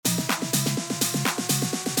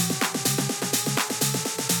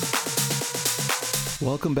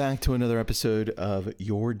Welcome back to another episode of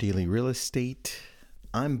Your Daily Real Estate.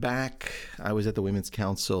 I'm back. I was at the Women's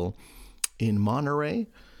Council in Monterey,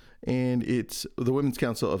 and it's the Women's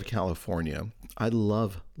Council of California. I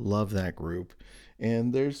love that group.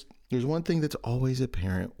 And there's one thing that's always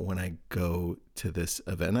apparent when I go to this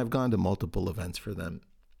event. I've gone to multiple events for them.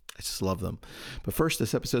 I just love them. But first,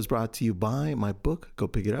 this episode is brought to you by my book. Go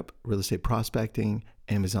pick it up. Real Estate Prospecting,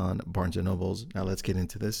 Amazon, Barnes & Nobles. Now let's get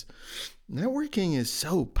into this. Networking is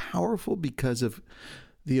so powerful because of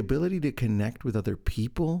the ability to connect with other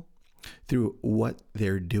people through what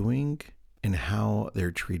they're doing and how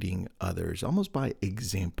they're treating others, almost by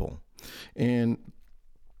example. And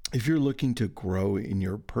if you're looking to grow in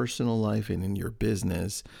your personal life and in your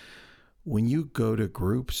business, when you go to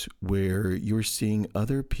groups where you're seeing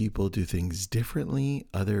other people do things differently,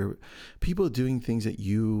 other people doing things that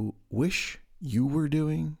you wish you were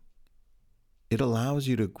doing, it allows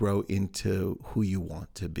you to grow into who you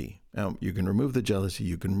want to be. Now, you can remove the jealousy,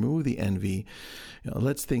 you can remove the envy.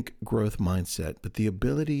 Let's think growth mindset, but the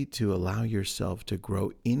ability to allow yourself to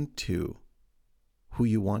grow into who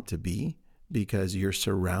you want to be because you're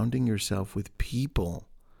surrounding yourself with people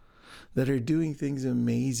that are doing things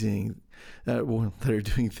amazing, that are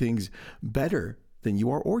doing things better than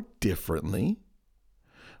you are or differently.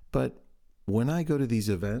 But when I go to these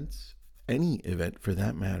events, any event for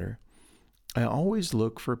that matter, I always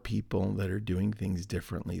look for people that are doing things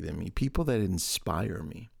differently than me, people that inspire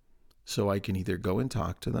me, so I can either go and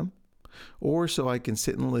talk to them or so I can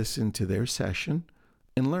sit and listen to their session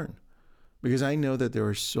and learn. Because I know that there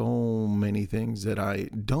are so many things that I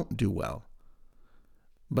don't do well.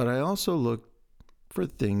 But I also look for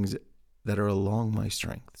things that are along my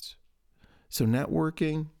strengths. So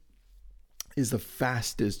networking is the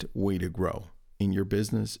fastest way to grow in your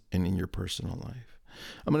business and in your personal life.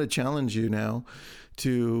 I'm going to challenge you now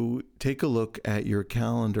to take a look at your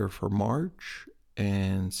calendar for March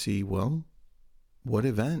and see, well, what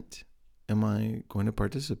event am I going to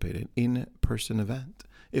participate in? In-person event,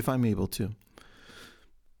 if I'm able to.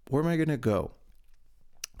 Where am I going to go?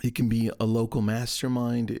 It can be a local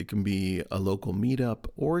mastermind, it can be a local meetup,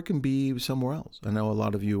 or it can be somewhere else. I know a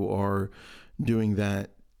lot of you are doing that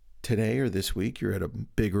today or this week. You're at a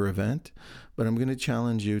bigger event, but I'm going to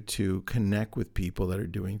challenge you to connect with people that are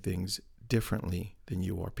doing things differently than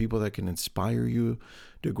you are, people that can inspire you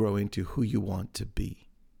to grow into who you want to be.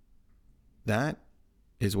 That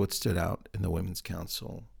is what stood out in the Women's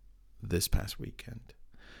Council this past weekend.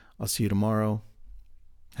 I'll see you tomorrow.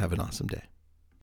 Have an awesome day.